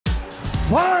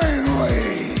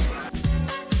Finally!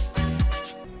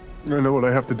 I know what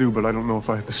I have to do, but I don't know if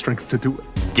I have the strength to do it.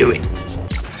 Do it.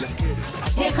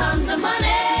 Here comes the money!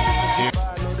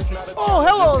 Oh,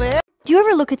 hello there! Do you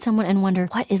ever look at someone and wonder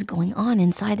what is going on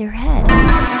inside their head?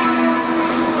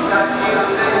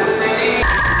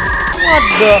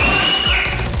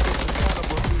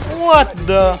 What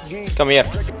the? Come here.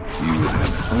 You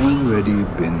have already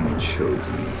been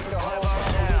chosen.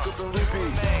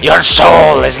 Your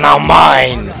soul is now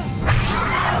mine!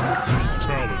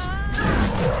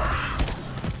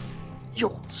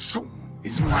 Your soul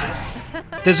is mine.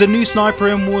 There's a new sniper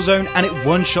in Warzone and it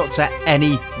one-shots at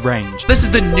any range. This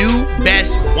is the new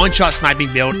best one-shot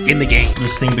sniping build in the game.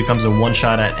 This thing becomes a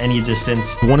one-shot at any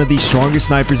distance. One of the strongest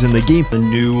snipers in the game. The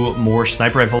new Moors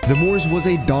sniper rifle. The Moors was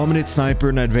a dominant sniper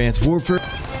in Advanced Warfare.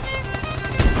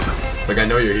 Like, I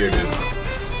know you're here, dude.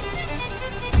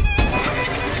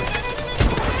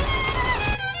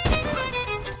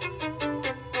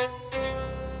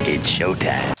 It's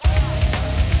showtime.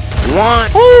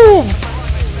 One. Boom!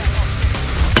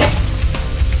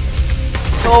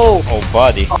 Oh,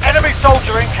 buddy. Enemy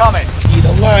soldier incoming. See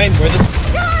the line, brother.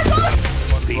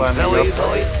 Be very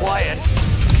quiet.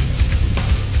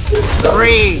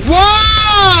 3.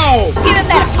 Wow! Give him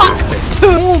that hawk!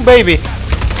 Oh, baby.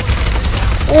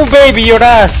 Oh, baby, your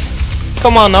ass.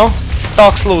 Come on now.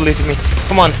 Talk slowly to me.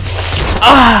 Come on.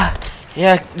 Ah!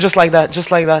 Yeah, just like that.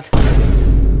 Just like that.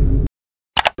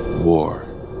 War.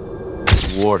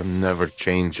 War never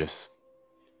changes.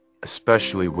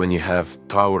 Especially when you have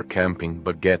tower camping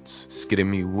baguettes,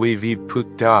 skidimi wavy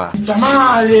puta.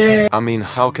 I mean,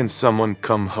 how can someone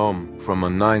come home from a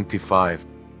 95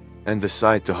 and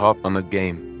decide to hop on a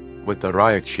game with a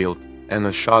riot shield and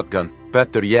a shotgun?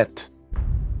 Better yet,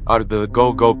 are the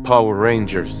Go-Go Power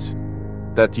Rangers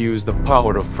that use the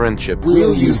power of friendship.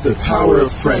 We'll use the power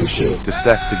of friendship to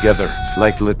stack together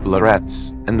like little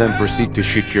rats and then proceed to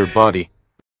shoot your body.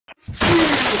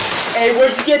 Hey,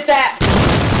 where'd you get that?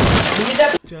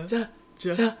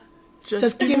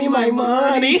 Just give me my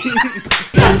money.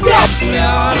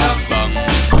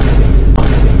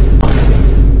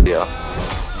 Yeah.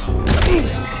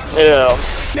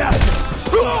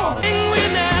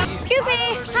 Excuse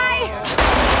me, hi!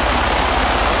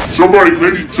 Somebody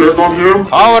maybe check on him?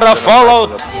 Aura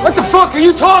followed. What the fuck are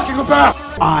you talking about?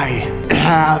 I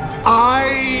have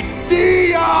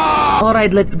idea!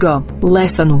 Alright, let's go.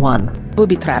 Lesson 1.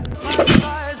 Booby trap.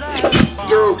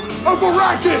 Dude, of a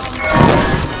racket!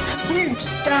 Please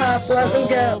stop, let me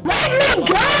go. Let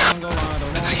me go!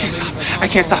 I can't stop. I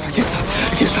can't stop. I can't stop.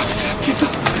 I can't stop. I can't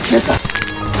stop. I can't stop.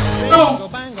 No!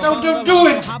 No, don't do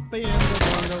it!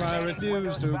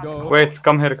 Wait,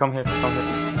 come here, come here, come here.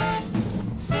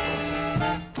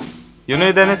 You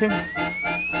need anything?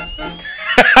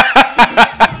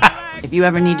 If you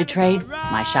ever need to trade,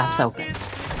 my shop's open.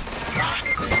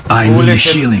 I need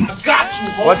healing.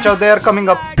 Watch out, they are coming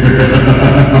up.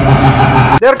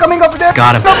 They are coming up there.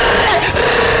 Got him.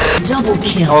 Double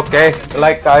kill. Okay,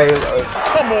 like I...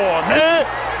 Come on, man!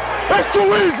 That's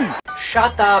too easy!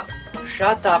 Shut up!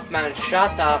 Shut up, man!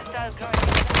 Shut up!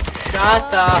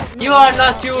 Shut up! You are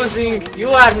not using.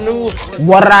 You are noob.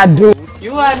 What I do?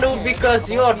 You are noob because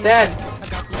you are dead.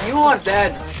 You are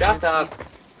dead. Shut up.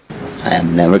 I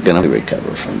am never gonna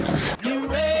recover from this.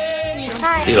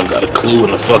 You don't got a clue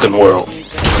in the fucking world.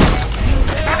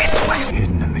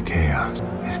 Hidden in the chaos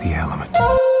is the element.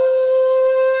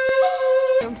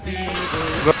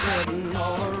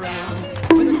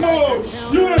 Oh,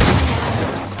 shit!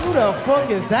 Who the fuck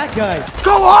is that guy?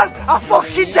 Go on! I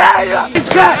fucking dare you! It's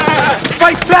back!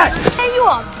 Fight back! Hey, you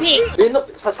are bitch! Mais non,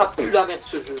 ça pue la merde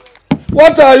ce jeu.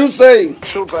 What are you saying?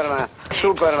 Superman!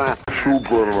 Superman!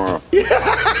 Superman.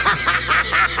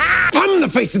 I'm the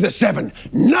face of the 7,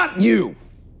 not you!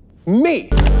 Me!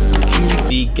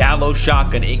 The Gallo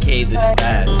shotgun, aka the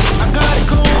Spaz.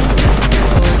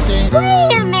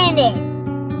 Wait a minute!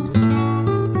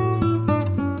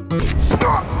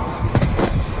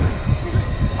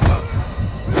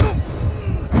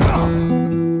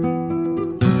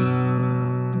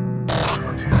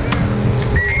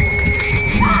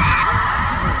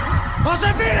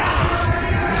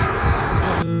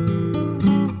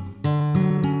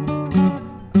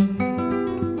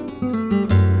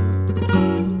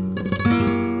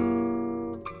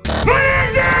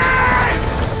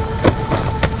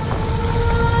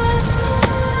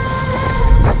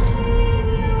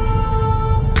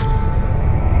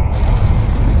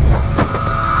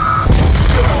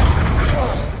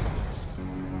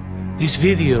 This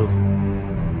video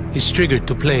is triggered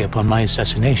to play upon my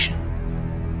assassination.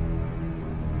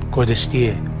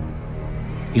 Cordestier,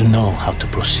 you know how to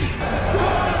proceed.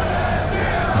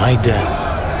 My death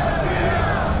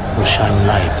will shine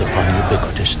light upon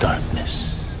ubiquitous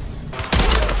darkness.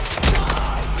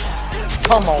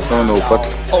 Come on.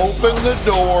 Open the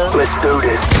door. Let's do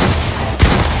this.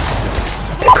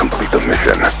 Complete the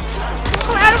mission.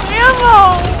 Out of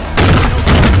ammo!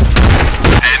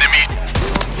 Enemy.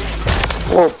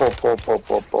 What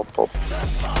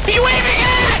are you aiming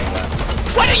at?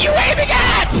 What are you aiming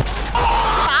at?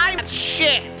 Oh, I'm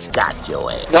shit. Got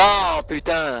your ass. Non,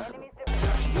 putain.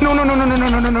 No.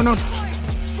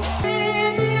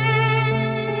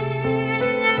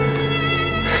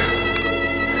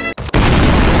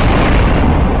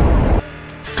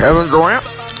 Kevin's around.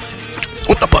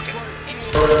 What the fuck?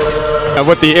 And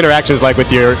what the interaction's like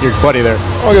with your buddy there.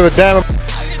 I don't give a damn.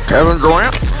 Kevin's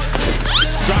around.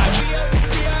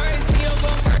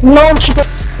 No, chica.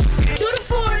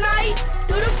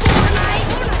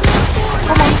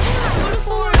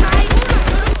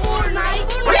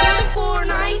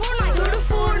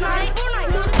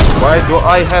 Why do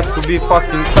I have to be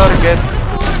fucking target?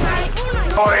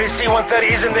 Oh, AC-130,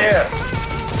 he's in there.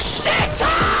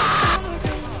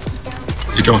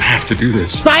 You don't have to do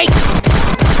this. Fight!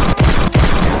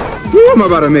 I'm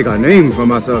about to make a name for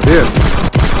myself here.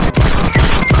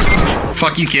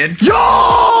 Fuck you, kid.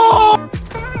 Yo!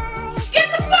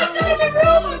 Get the fuck out of my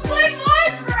room and play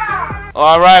Minecraft!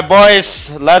 Alright, boys,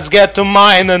 let's get to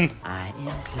mining. I am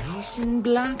placing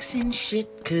blocks and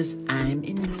shit, cause I'm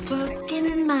in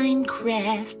fucking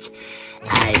Minecraft.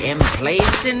 I am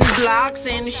placing blocks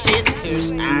and shit,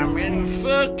 cause I'm in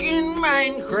fucking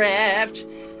Minecraft.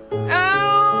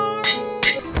 Oh!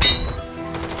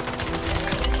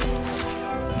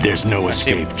 There's no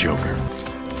escape, Joker.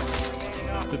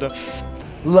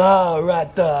 La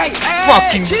right there.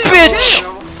 Fucking bitch!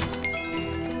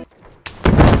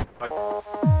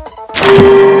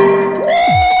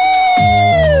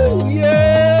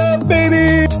 Yeah,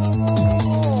 baby!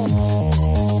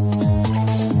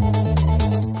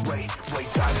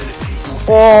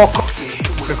 Oh!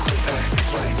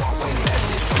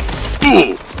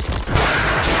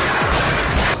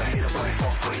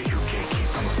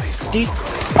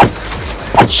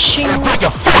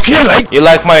 You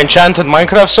like my enchanted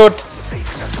Minecraft sword?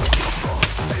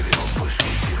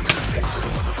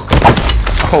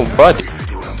 Oh, buddy.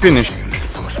 Finish.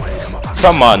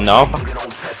 Come on now.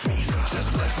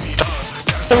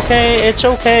 It's okay, it's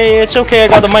okay, it's okay, I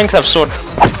got the Minecraft sword.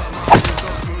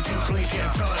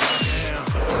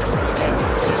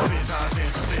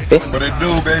 What it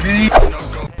do, baby?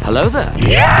 Hello there.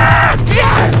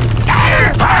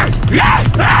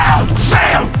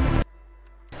 Sam!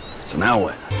 So now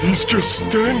what? He's just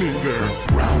standing there.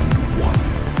 Round one.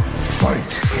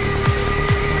 Fight.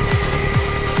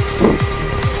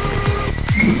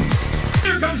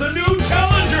 Here comes a new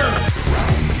challenger!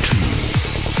 Round two.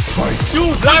 Fight.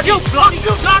 You bloody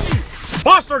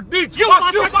bastard bitch! You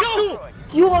fuck you!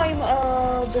 You I'm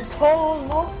the tall,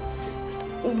 no?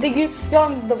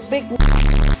 The big.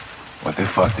 What the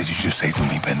fuck did you just say to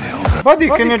me, pendejo? Buddy,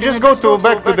 can you just go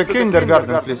back to the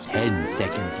kindergarten, please? 10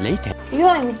 seconds later. You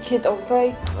I'm a kid,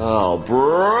 okay? Oh,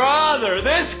 brother,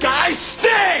 this guy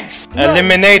stinks!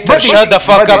 Eliminator, shut the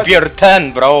fuck up, you're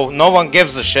 10, bro. No one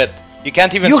gives a shit. You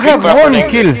can't even speak have proper one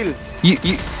English. kill.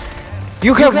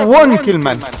 You have one kill,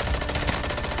 man.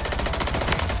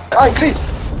 Ay, Chris,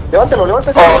 levántalo.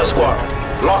 All squad,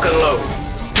 lock and load.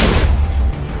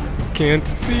 Can't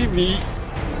see me.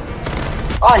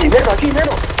 Ay, negro, aquí.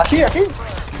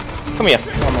 Come here.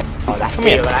 Hola, Come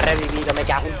here. tío, la ha revivido, me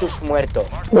cago en tus muertos.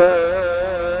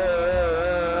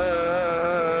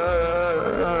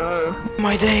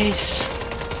 My days.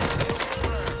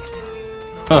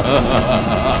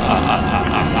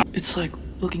 It's like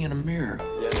looking in a mirror.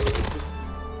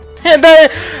 And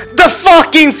the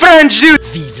fucking French dude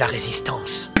Vive la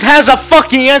résistance. has a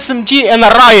fucking SMG and a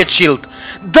riot shield.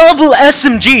 Double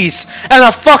SMGs and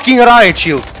a fucking riot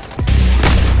shield.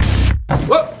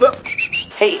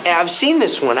 Hey, I've seen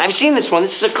this one.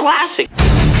 This is a classic.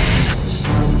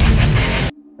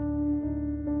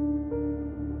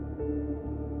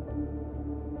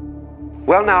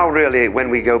 Well, now, really, when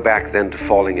we go back then to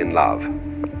falling in love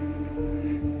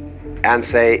and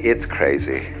say it's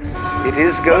crazy,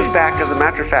 it goes back, as a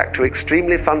matter of fact, to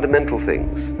extremely fundamental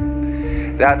things.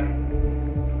 That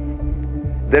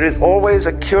there is always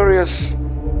a curious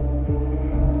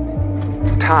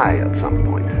tie at some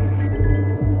point.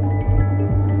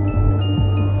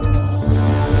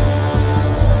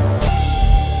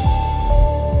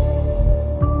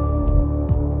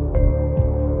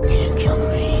 Can't kill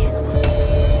me.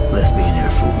 Left me in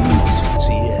here for weeks.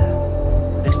 See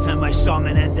ya. Next time I saw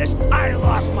Menendez, I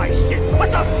lost my shit. What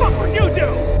the fuck would you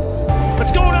do?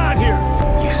 What's going on here?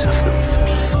 You suffer with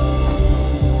me.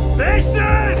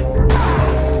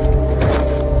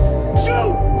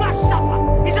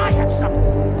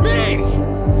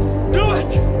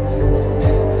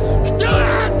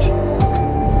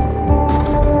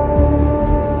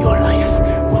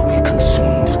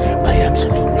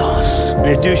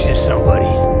 introduce you to somebody.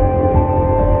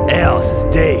 Al, this is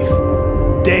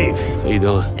Dave. Dave. How you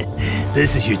doing?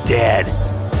 This is your dad.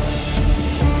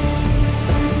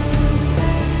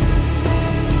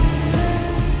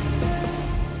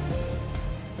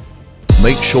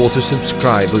 Make sure to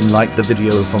subscribe and like the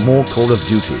video for more Call of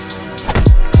Duty.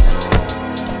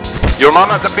 Your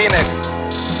mama's a penis.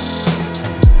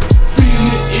 Feel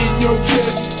it in your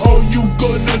chest, or you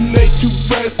gonna lay to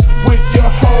rest with your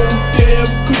whole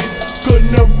damn clique.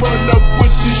 Gonna run up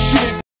with the shit.